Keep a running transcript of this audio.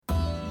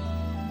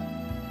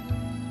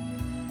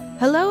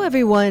Hello,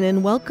 everyone,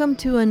 and welcome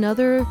to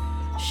another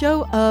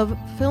show of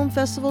Film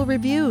Festival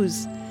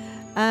Reviews.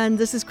 And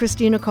this is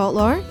Christina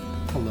Kotlar.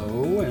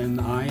 Hello, and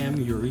I am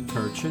Yuri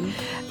Turchin.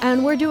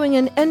 And we're doing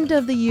an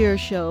end-of-the-year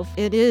show.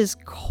 It is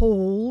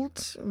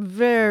cold,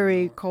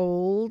 very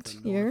cold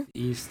here.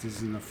 East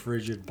is in a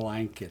frigid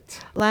blanket.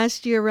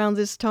 Last year around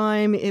this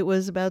time, it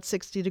was about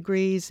 60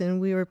 degrees,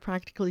 and we were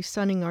practically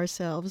sunning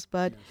ourselves.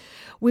 But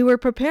we were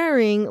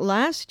preparing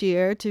last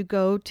year to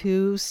go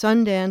to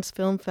Sundance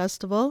Film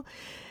Festival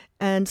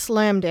and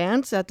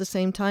Slamdance at the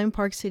same time,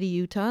 Park City,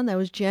 Utah. And that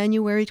was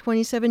January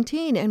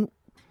 2017. And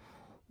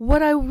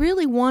what I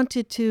really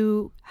wanted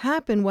to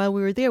happen while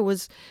we were there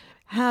was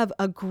have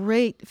a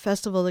great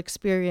festival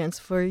experience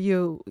for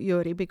you,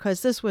 Yuri,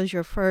 because this was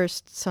your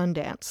first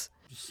Sundance.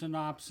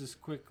 Synopsis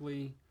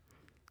quickly.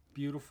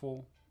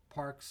 Beautiful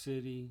Park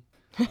City.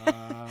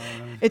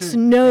 It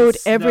snowed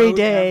every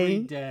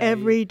day.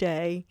 Every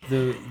day.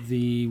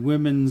 The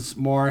Women's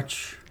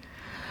March.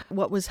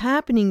 What was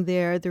happening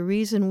there, the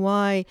reason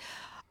why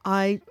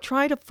I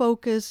try to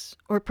focus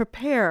or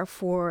prepare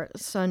for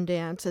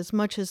Sundance as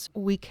much as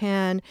we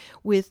can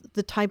with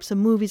the types of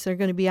movies that are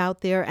going to be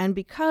out there. And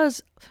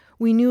because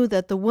we knew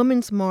that the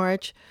Women's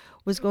March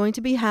was going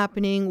to be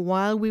happening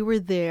while we were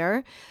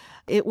there,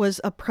 it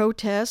was a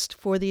protest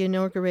for the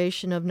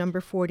inauguration of Number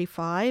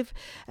 45,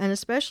 and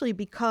especially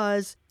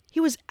because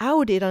he was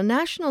outed on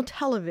national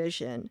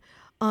television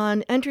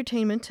on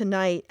Entertainment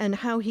Tonight and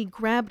how he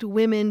grabbed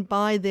women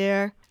by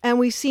their... And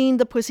we've seen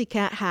the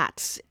Pussycat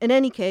hats. In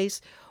any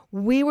case,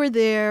 we were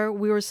there,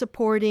 we were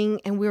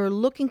supporting, and we were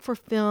looking for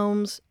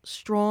films,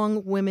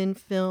 strong women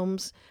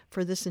films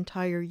for this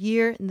entire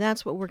year. And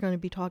that's what we're going to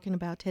be talking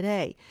about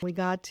today. We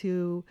got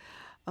to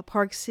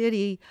Park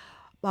City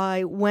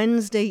by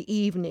Wednesday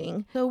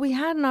evening. So we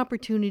had an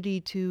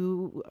opportunity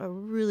to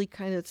really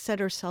kind of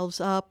set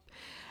ourselves up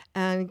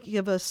and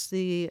give us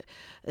the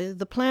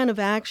plan of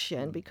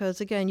action,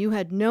 because again, you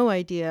had no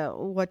idea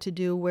what to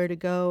do, where to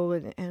go,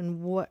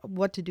 and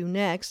what to do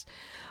next.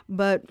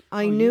 But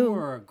I knew you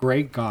were a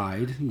great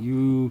guide.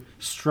 You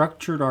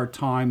structured our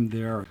time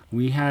there.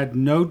 We had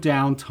no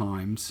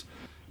downtimes,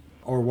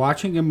 or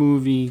watching a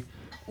movie,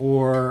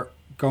 or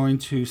going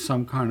to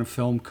some kind of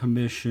film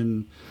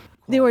commission.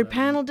 There were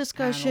panel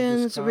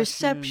discussions,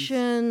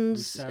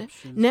 receptions,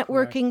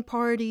 networking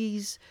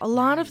parties, a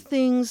lot of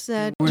things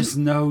that... There was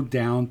no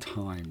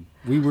downtime.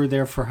 We were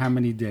there for how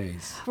many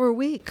days? For a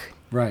week.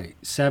 Right.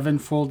 7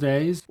 full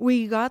days?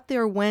 We got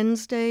there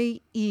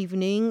Wednesday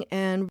evening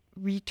and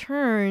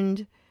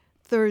returned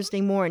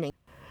Thursday morning.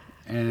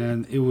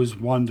 And it was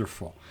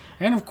wonderful.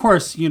 And of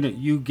course,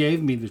 you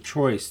gave me the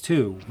choice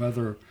too,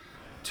 whether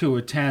to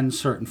attend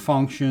certain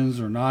functions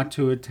or not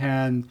to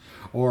attend,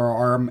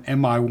 or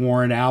am I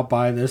worn out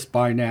by this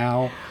by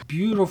now?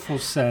 Beautiful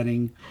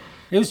setting.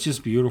 It was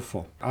just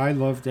beautiful. I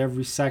loved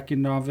every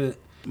second of it.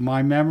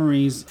 My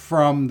memories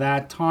from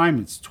that time,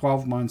 it's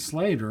 12 months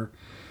later,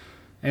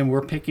 and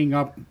we're picking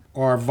up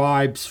our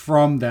vibes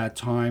from that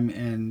time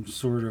and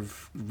sort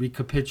of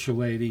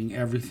recapitulating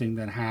everything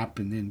that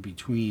happened in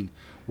between.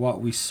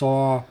 What we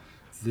saw,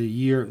 the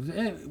year,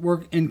 we're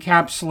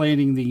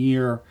encapsulating the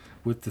year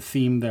with the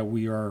theme that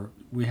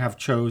we have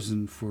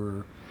chosen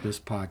for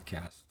this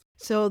podcast.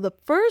 So the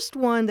first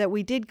one that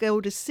we did go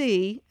to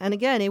see, and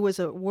again, it was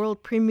a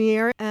world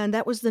premiere, and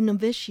that was The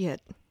Novitiate,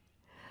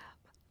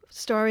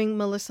 starring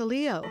Melissa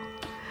Leo.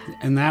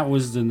 And that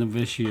was The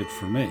Novitiate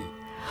for me.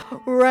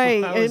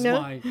 Right.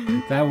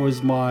 That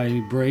was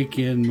my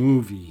break-in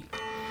movie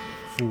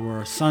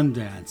for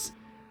Sundance.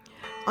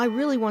 I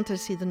really wanted to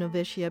see The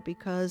Novitiate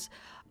because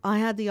I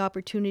had the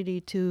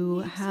opportunity to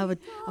have a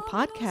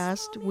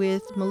podcast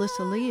with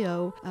Melissa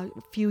Leo a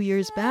few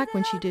years back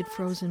when she did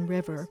Frozen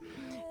River.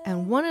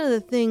 And one of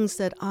the things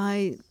that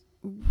I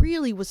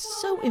really was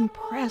so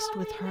impressed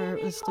with her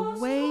was the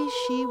way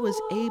she was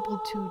able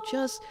to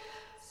just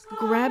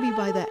grab you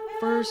by that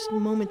first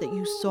moment that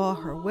you saw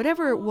her.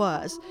 Whatever it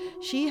was,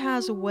 she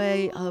has a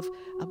way of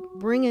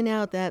bringing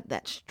out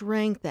that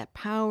strength, that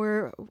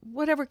power,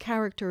 whatever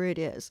character it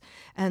is.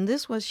 And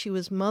she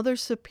was Mother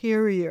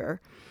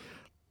Superior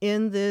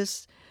in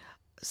this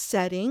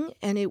setting,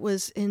 and it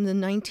was in the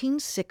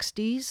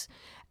 1960s,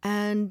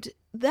 and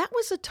that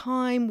was a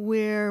time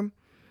where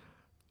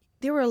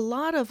there were a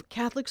lot of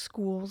Catholic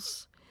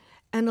schools,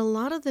 and a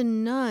lot of the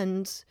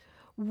nuns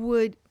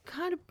would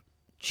kind of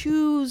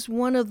choose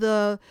one of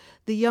the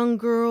young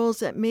girls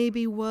that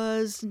maybe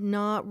was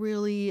not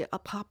really a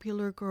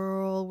popular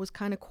girl, was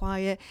kind of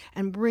quiet,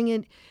 and bring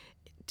it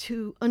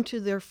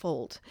unto their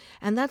fold.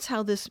 And that's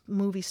how this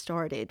movie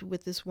started,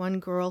 with this one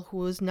girl who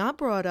was not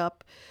brought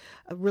up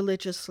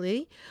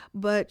religiously,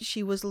 but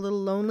she was a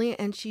little lonely,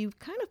 and she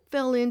kind of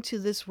fell into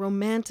this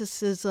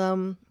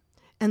romanticism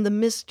and the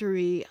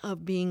mystery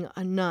of being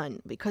a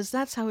nun, because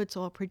that's how it's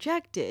all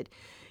projected.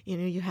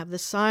 You have the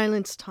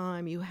silence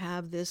time, you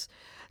have this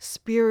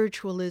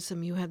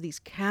spiritualism, you have these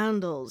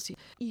candles.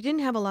 You didn't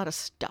have a lot of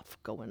stuff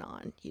going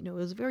on. It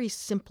was very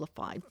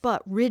simplified,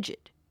 but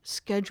rigid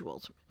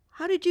schedules.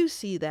 How did you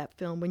see that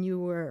film when you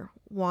were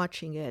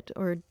watching it,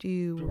 or do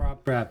you?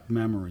 Drop back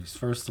memories.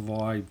 First of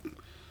all,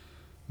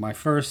 my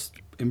first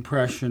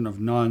impression of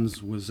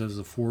nuns was as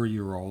a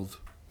 4-year-old.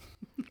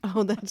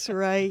 Oh, that's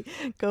right,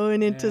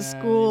 going into And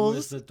schools. it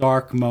was the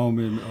dark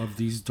moment of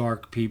these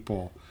dark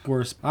people. Of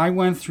course, I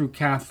went through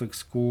Catholic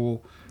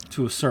school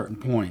to a certain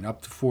point,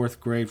 up to 4th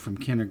grade from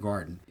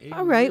kindergarten.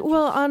 All right.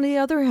 Well, on the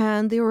other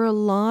hand, there were a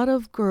lot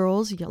of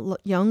girls,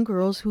 young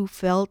girls, who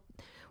felt,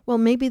 well,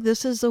 maybe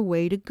this is the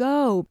way to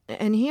go.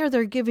 And here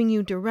they're giving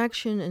you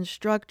direction and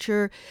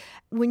structure.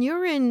 When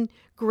you're in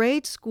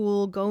grade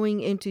school going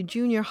into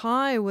junior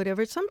high or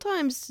whatever,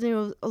 sometimes,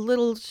 a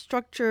little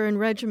structure and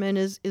regimen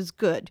is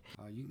good.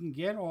 You can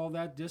get all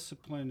that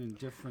discipline in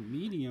different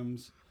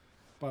mediums,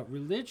 but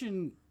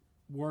religion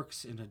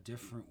works in a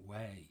different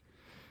way.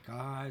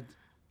 God,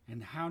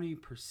 and how do you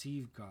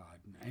perceive God?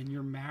 And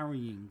you're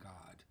marrying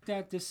God.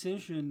 That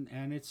decision,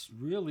 and it's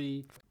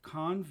really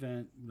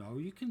convent. No,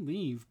 you can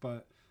leave,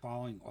 but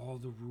following all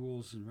the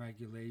rules and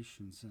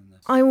regulations in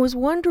this. I was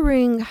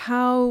wondering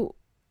how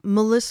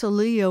Melissa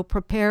Leo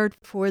prepared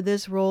for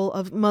this role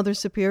of Mother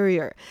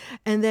Superior,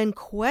 and then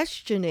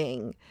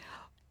questioning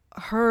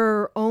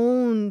her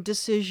own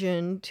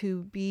decision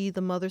to be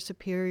the Mother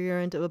Superior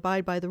and to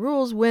abide by the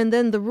rules, when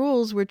then the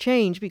rules were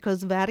changed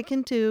because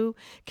Vatican II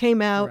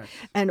came out. Correct.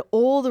 And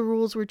all the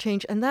rules were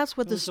changed. And that's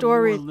what It the was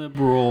story... a more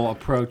liberal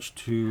approach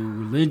to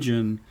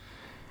religion,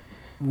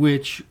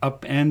 which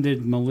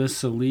upended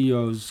Melissa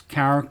Leo's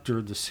character,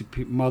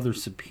 the Mother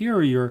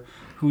Superior,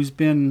 who's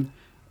been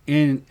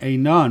a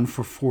nun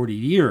for 40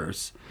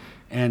 years.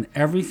 And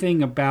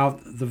everything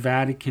about the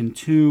Vatican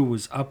II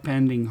was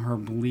upending her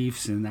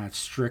beliefs in that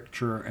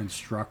stricture and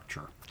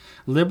structure.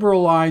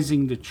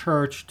 Liberalizing the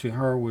church to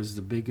her was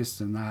the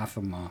biggest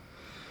anathema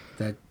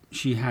that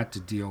she had to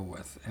deal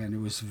with, and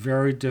it was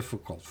very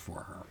difficult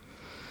for her.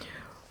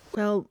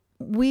 Well,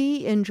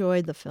 we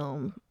enjoyed the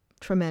film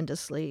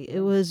tremendously.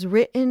 It was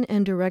written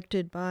and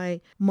directed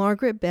by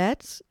Margaret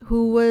Betts,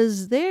 who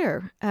was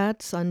there at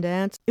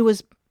Sundance. It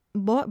was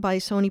bought by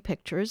Sony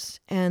Pictures,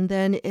 and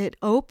then it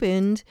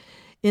opened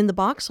in the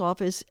box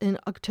office in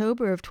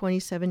October of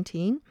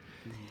 2017.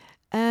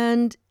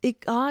 And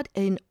it got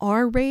an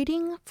R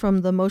rating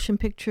from the Motion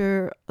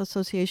Picture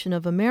Association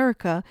of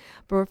America,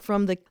 but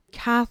from the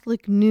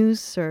Catholic News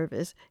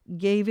Service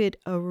gave it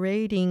a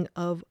rating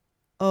of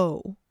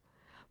O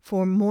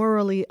for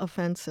morally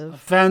offensive.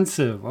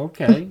 Offensive,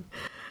 okay.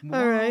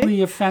 All right.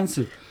 Morally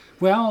offensive.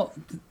 Well,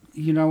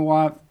 you know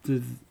what?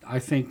 I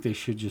think they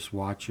should just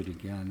watch it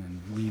again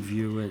and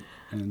review it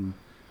and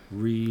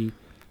reevaluate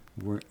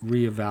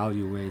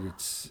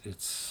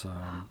its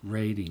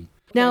rating.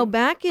 Now,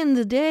 back in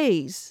the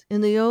days,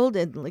 in the old,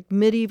 like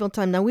medieval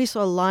time, now we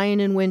saw Lion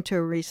in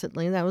Winter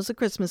recently. That was a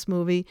Christmas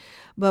movie.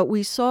 But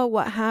we saw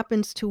what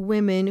happens to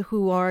women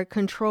who are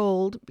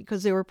controlled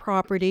because they were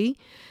property,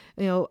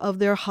 of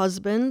their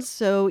husbands.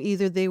 So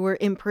either they were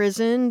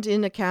imprisoned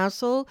in a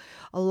castle.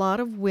 A lot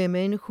of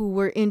women who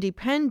were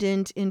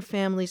independent in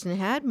families and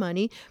had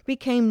money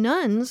became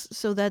nuns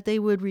so that they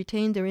would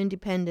retain their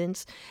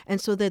independence and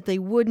so that they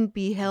wouldn't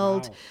be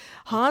held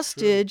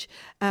hostage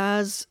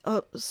as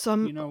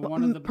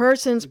some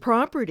person's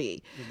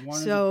property.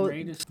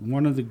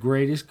 One of the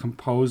greatest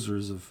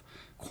composers of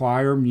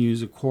choral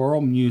music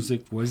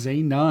was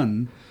a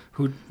nun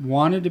who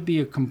wanted to be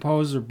a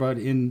composer, but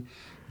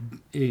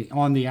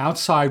on the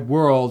outside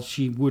world,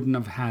 she wouldn't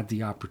have had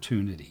the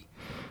opportunity.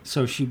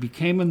 So she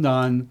became a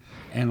nun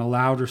and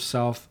allowed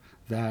herself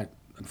that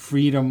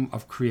freedom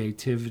of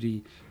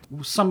creativity.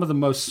 Some of the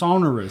most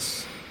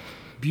sonorous,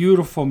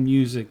 beautiful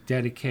music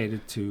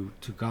dedicated to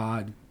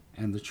God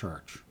and the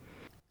church.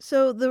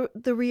 So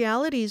the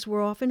realities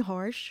were often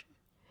harsh.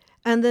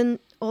 And then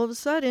all of a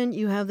sudden,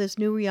 you have this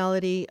new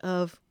reality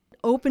of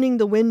opening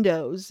the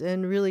windows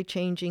and really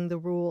changing the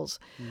rules.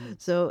 Mm-hmm.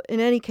 So in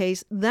any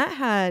case, that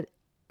had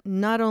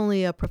not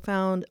only a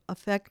profound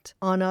effect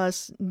on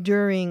us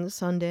during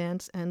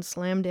Sundance and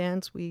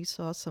Slamdance, we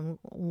saw some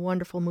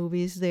wonderful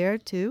movies there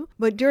too,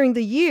 but during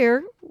the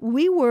year,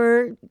 we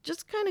were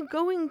just kind of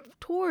going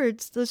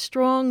towards the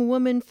strong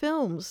woman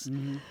films.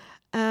 Mm-hmm.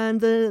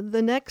 And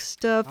the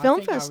next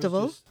film festival...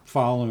 I was just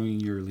following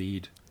your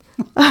lead.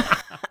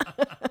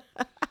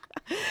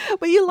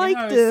 But you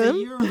liked them.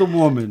 You're the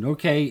woman,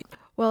 okay?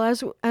 Well,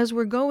 as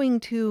we're going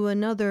to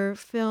another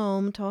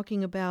film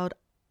talking about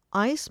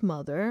Ice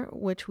Mother,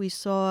 which we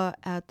saw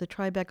at the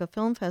Tribeca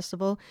Film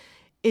Festival,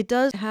 it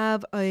does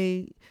have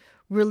a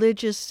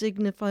religious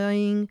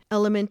signifying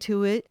element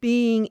to it.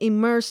 Being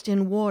immersed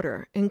in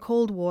water, in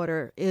cold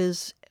water,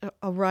 is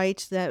a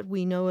rite that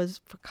we know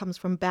comes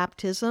from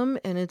baptism,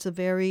 and it's a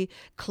very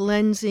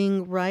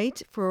cleansing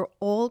rite for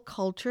all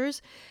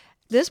cultures.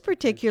 This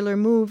particular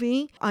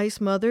movie, Ice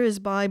Mother, is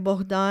by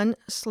Bohdan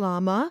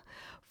Slama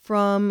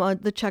from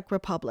the Czech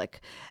Republic.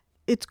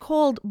 It's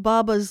called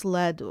Baba's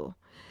Ledu.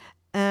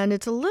 And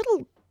it's a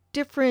little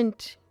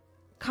different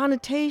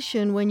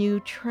connotation when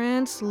you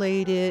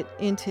translate it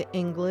into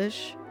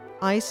English,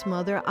 Ice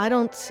Mother. I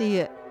don't see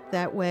it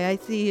that way. I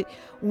see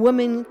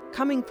woman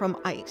coming from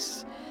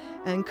ice.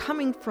 and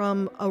coming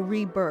from a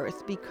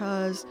rebirth,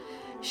 because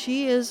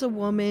she is a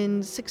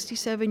woman,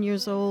 67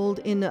 years old,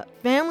 in a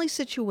family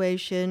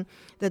situation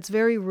that's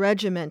very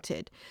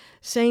regimented.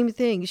 Same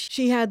thing.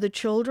 She had the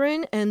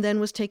children and then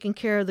was taking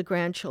care of the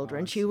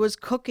grandchildren. She was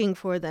cooking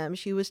for them.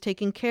 She was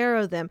taking care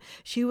of them.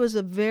 She was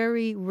a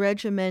very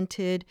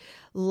regimented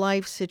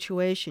life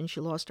situation. She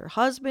lost her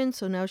husband,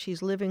 so now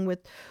she's living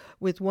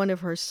with one of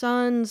her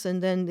sons,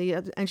 and then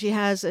and she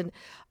has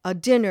a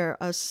dinner,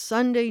 a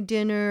Sunday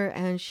dinner,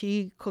 and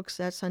she cooks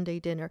that Sunday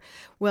dinner.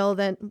 Well,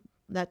 then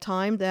that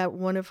time that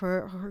one of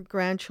her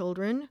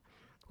grandchildren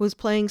was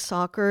playing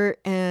soccer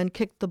and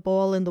kicked the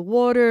ball in the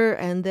water,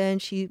 and then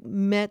she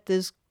met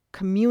this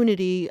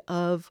community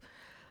of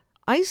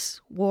ice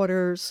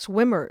water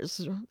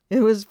swimmers. It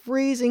was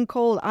freezing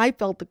cold. I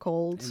felt the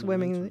cold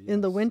swimming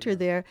in the winter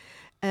there,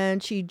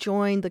 and she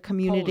joined the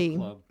community.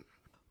 Polo club.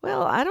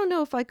 Well, I don't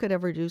know if I could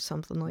ever do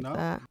something like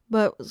that.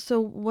 But so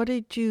what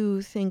did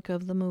you think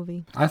of the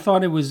movie? I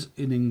thought it was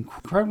an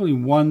incredibly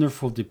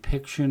wonderful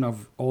depiction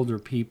of older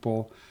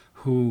people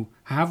who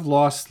have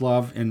lost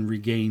love and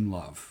regain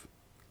love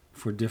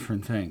for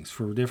different things,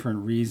 for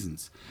different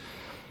reasons.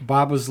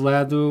 Baba's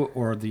Ledu,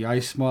 or the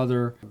Ice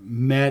Mother,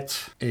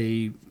 met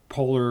a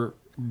polar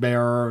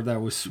bear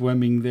that was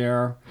swimming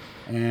there,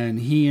 and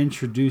he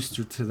introduced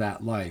her to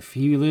that life.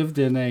 He lived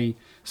in a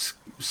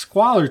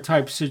squalor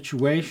type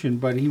situation,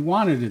 but he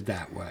wanted it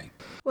that way.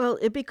 Well,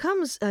 it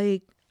becomes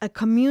a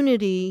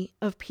community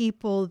of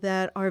people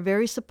that are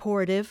very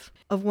supportive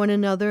of one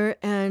another,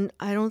 and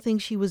I don't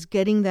think she was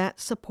getting that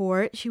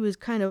support. She was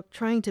kind of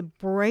trying to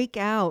break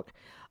out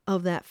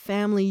of that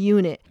family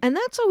unit. And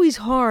that's always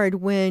hard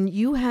when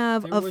you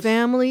have a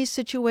family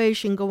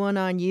situation going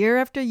on year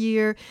after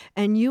year,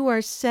 and you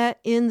are set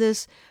in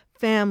this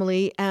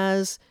family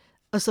as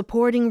a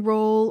supporting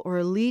role or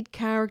a lead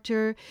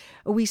character.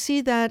 We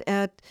see that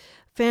at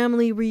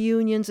family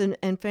reunions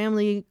and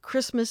family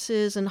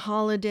Christmases and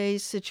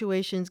holidays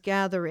situations,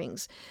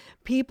 gatherings.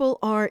 People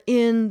are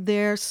in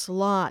their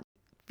slot,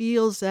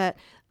 feels that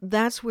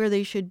that's where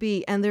they should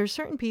be. And there are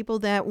certain people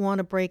that want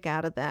to break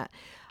out of that.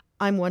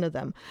 I'm one of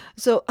them.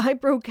 So I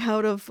broke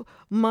out of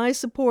my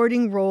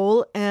supporting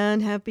role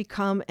and have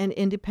become an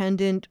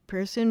independent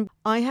person.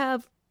 I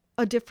have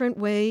a different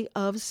way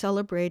of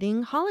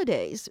celebrating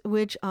holidays,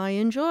 which I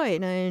enjoy,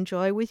 and I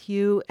enjoy with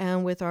you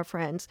and with our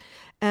friends.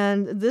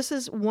 And this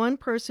is one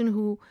person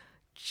who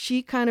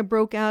she kind of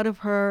broke out of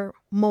her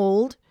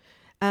mold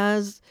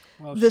as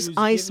this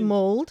ice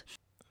mold.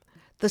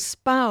 The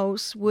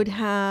spouse would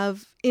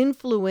have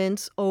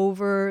influence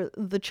over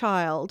the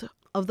child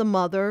of the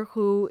mother,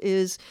 who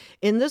is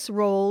in this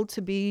role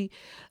to be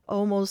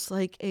almost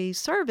like a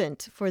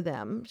servant for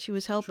them. She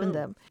was helping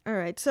them. All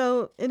right.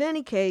 So in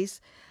any case,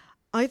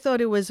 I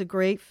thought it was a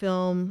great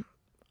film.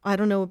 I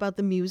don't know about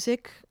the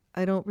music.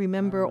 I don't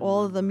remember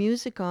all of the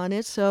music on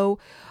it. So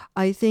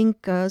I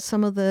think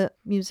some of the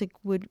music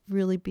would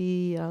really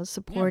be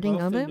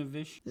supporting of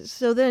it.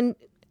 So then,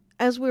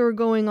 as we were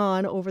going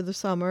on over the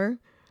summer,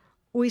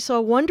 we saw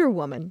Wonder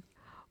Woman,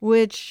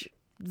 which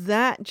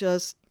that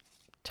just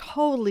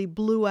totally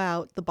blew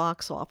out the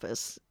box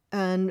office.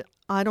 And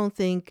I don't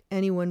think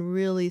anyone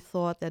really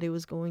thought that it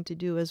was going to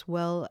do as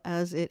well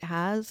as it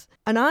has.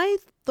 And I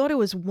thought it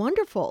was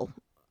wonderful.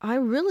 I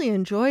really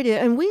enjoyed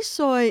it. And we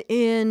saw it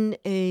in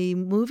a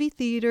movie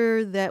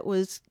theater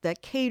that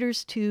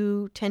caters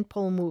to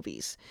tentpole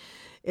movies.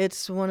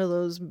 It's one of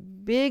those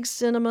big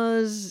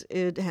cinemas.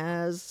 It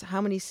has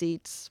how many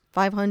seats?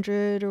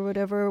 500 or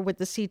whatever, with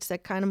the seats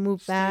that kind of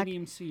move back.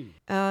 Stadium seating.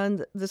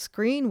 And the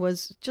screen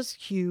was just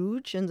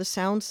huge, and the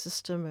sound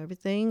system,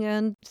 everything.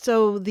 And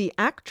so the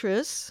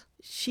actress,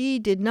 she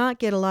did not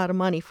get a lot of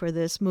money for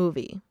this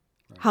movie.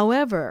 Right.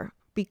 However,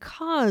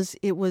 because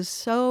it was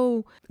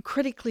so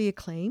critically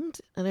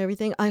acclaimed and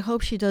everything, I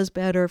hope she does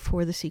better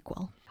for the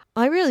sequel.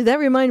 That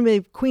reminded me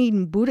of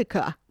Queen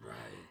Boudica.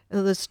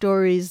 The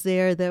stories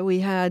there that we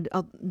had,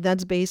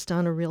 that's based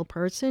on a real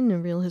person, a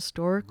real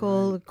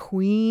historical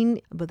queen,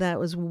 but that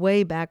was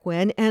way back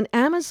when. And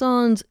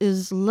Amazons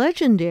is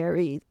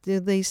legendary.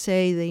 They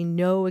say they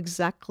know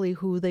exactly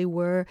who they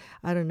were.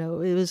 I don't know.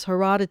 It was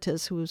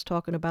Herodotus who was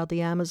talking about the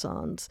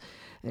Amazons.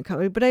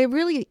 But I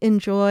really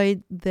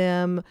enjoyed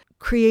them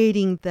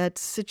creating that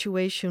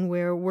situation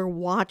where we're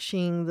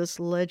watching this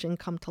legend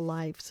come to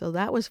life. So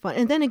that was fun.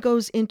 And then it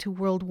goes into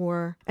World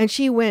War. And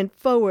she went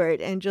forward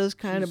and just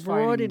kind of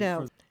brought it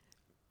out.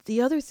 The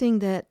other thing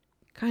that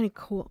kind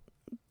of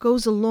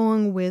goes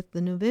along with the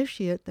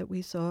novitiate that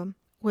we saw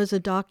was a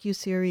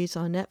docuseries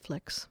on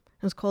Netflix.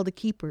 It was called The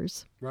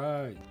Keepers.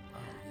 Right. Oh,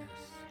 yes.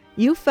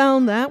 You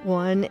found that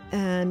one,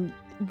 and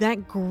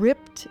that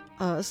gripped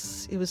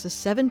us. It was a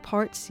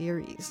 7-part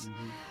series.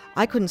 Mm-hmm.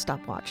 I couldn't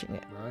stop watching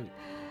it. Right.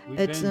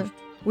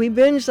 We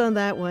binged on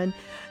that one.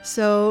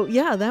 So,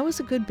 yeah, that was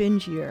a good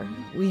binge year.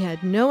 We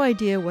had no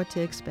idea what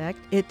to expect.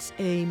 It's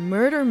a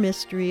murder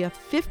mystery, a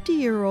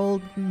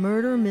 50-year-old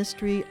murder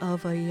mystery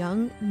of a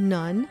young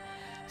nun,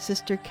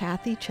 Sister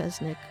Kathy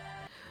Chesnick.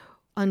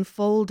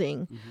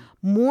 unfolding,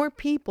 more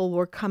people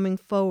were coming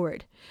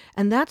forward.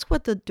 And that's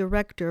what the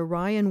director,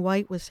 Ryan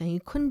White, was saying. He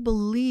couldn't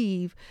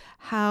believe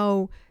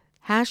how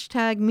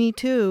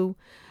 #MeToo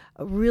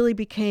really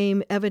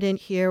became evident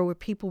here, where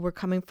people were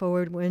coming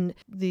forward when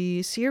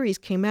the series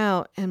came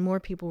out and more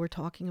people were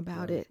talking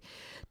about it,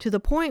 to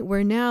the point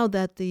where now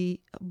that the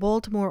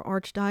Baltimore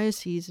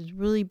Archdiocese is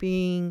really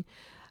being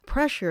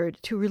pressured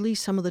to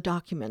release some of the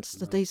documents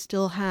that they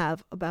still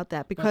have about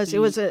that, because it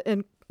was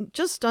a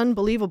just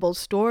unbelievable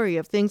story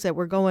of things that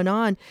were going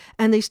on,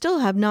 and they still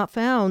have not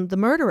found the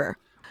murderer.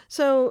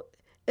 So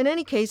in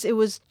any case, it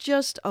was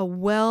just a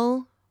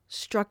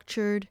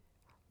well-structured,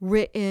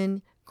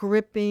 written,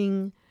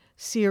 gripping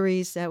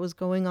series that was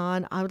going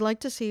on. I would like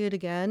to see it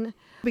again,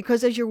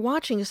 because as you're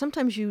watching,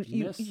 sometimes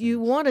you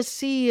want to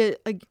see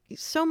it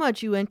so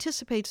much, you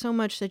anticipate so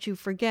much that you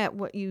forget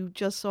what you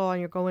just saw, and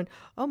you're going,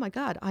 oh my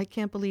God, I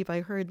can't believe I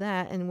heard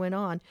that, and went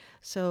on.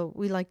 So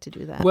we like to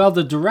do that. Well,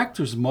 the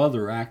director's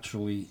mother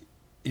actually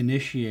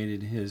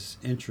initiated his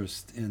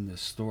interest in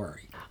this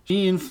story.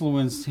 She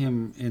influenced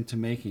him into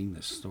making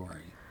this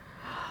story.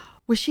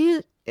 Was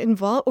she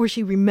involved, or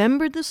she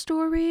remembered the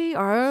story,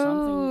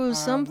 or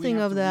something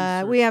of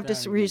that? We have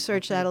to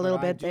research that a little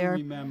bit there.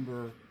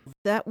 Remember.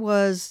 That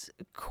was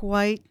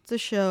quite the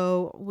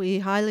show. We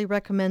highly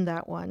recommend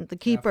that one, The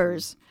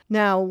Keepers. Definitely.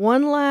 Now,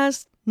 one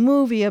last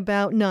movie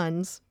about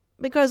nuns,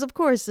 because of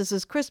course this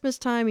is Christmas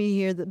time. You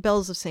hear the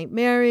bells of St.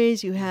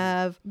 Mary's. You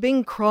have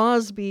Bing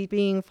Crosby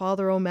being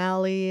Father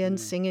O'Malley and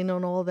singing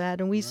on all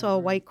that. And we saw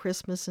White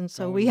Christmas. And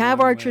so we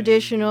have our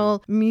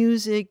traditional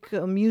music,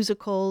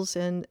 musicals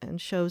and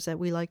shows that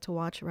we like to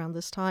watch around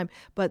this time.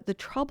 But The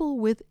Trouble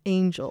with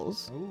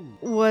Angels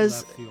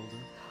was...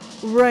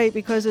 Right,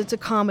 because it's a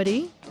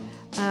comedy,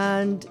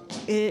 and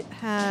it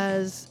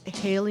has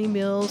Haley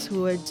Mills,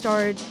 who had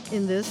starred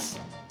in this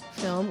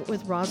film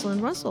with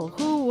Rosalind Russell,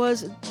 who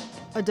was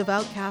a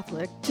devout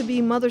Catholic, to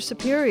be Mother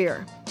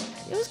Superior.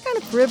 It was kind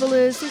of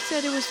frivolous. They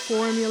said it was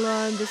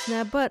formula and this and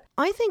that, but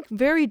I think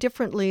very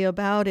differently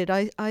about it.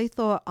 I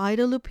thought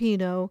Ida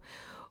Lupino,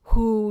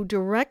 who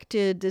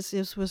directed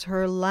this was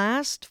her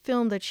last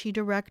film that she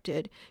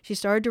directed. She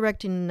started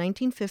directing in the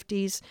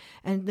 1950s,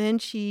 and then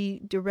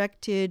she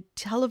directed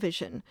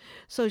television.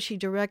 So she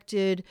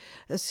directed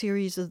a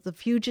series of The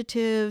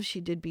Fugitive.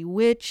 She did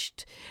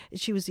Bewitched.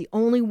 She was the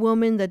only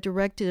woman that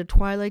directed a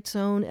Twilight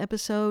Zone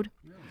episode.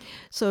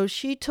 So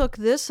she took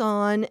this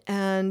on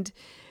and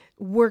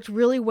worked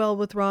really well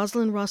with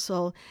Rosalind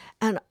Russell.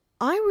 And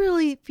I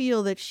really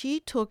feel that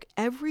she took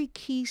every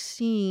key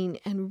scene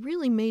and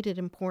really made it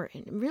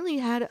important, really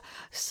had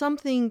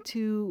something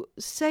to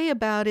say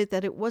about it,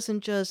 that it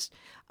wasn't just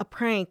a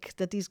prank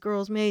that these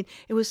girls made.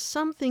 It was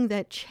something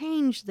that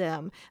changed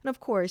them. And of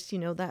course,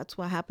 that's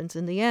what happens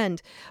in the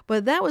end.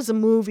 But that was a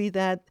movie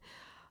that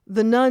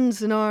the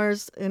nuns in our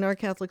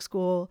Catholic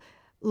school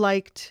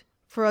liked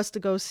for us to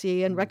go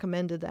see and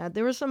recommended that.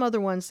 There were some other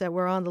ones that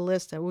were on the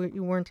list that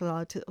you weren't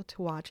allowed to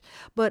watch.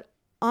 But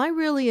I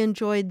really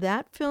enjoyed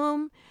that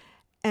film,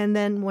 and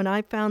then when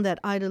I found that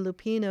Ida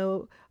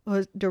Lupino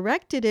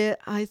directed it,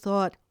 I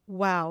thought,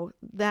 wow,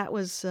 that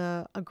was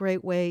a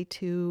great way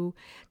to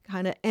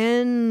kind of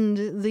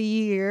end the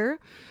year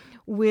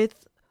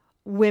with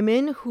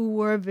women who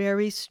were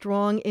very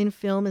strong in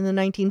film in the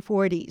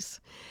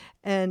 1940s.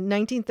 And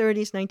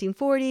 1930s,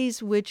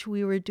 1940s, which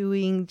we were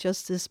doing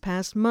just this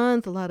past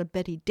month, a lot of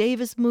Bette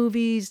Davis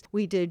movies.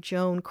 We did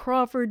Joan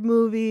Crawford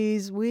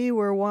movies. We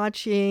were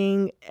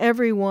watching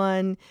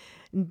everyone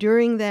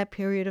during that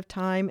period of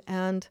time,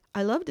 and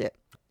I loved it.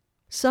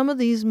 Some of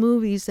these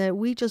movies that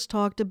we just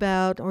talked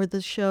about, or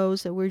the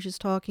shows that we're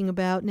just talking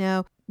about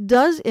now,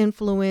 does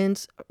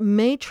influence,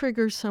 may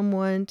trigger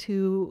someone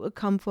to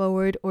come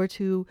forward or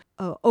to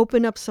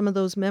open up some of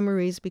those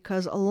memories,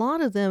 because a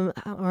lot of them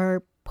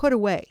are put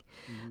away.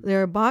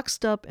 They're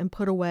boxed up and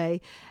put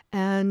away.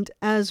 And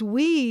as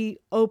we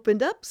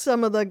opened up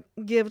some of the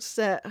gifts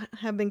that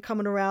have been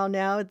coming around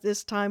now at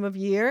this time of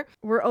year,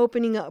 we're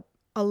opening up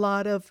a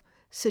lot of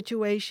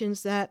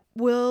situations that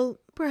will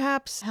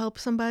perhaps help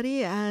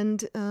somebody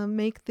and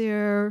make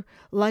their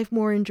life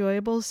more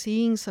enjoyable,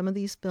 seeing some of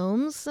these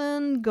films,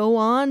 and go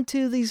on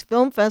to these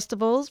film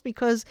festivals,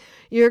 because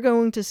you're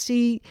going to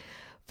see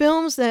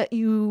films that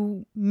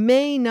you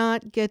may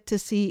not get to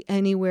see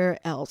anywhere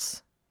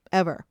else,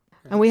 ever.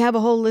 And we have a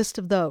whole list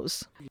of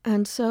those.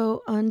 And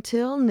so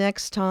until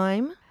next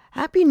time,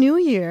 Happy New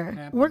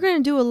Year. We're going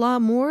to do a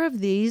lot more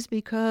of these,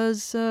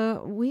 because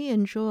we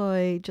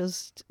enjoy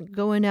just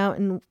going out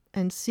and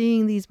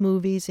seeing these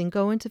movies and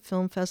going to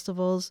film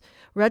festivals,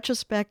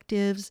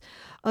 retrospectives,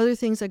 other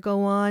things that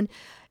go on.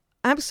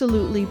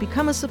 Absolutely.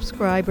 Become a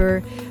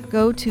subscriber.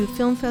 Go to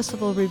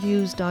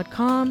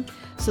filmfestivalreviews.com.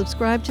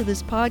 Subscribe to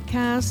this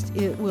podcast.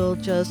 It will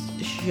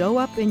just show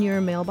up in your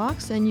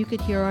mailbox, and you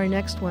could hear our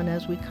next one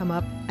as we come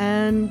up.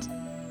 And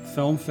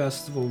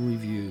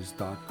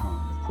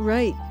filmfestivalreviews.com.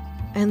 Right.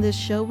 And this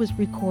show was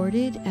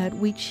recorded at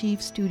Wheat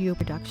Sheaf Studio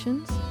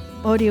Productions,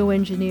 audio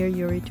engineer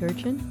Yuri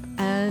Turchin,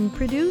 and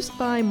produced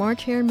by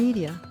March Hare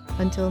Media.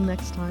 Until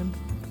next time.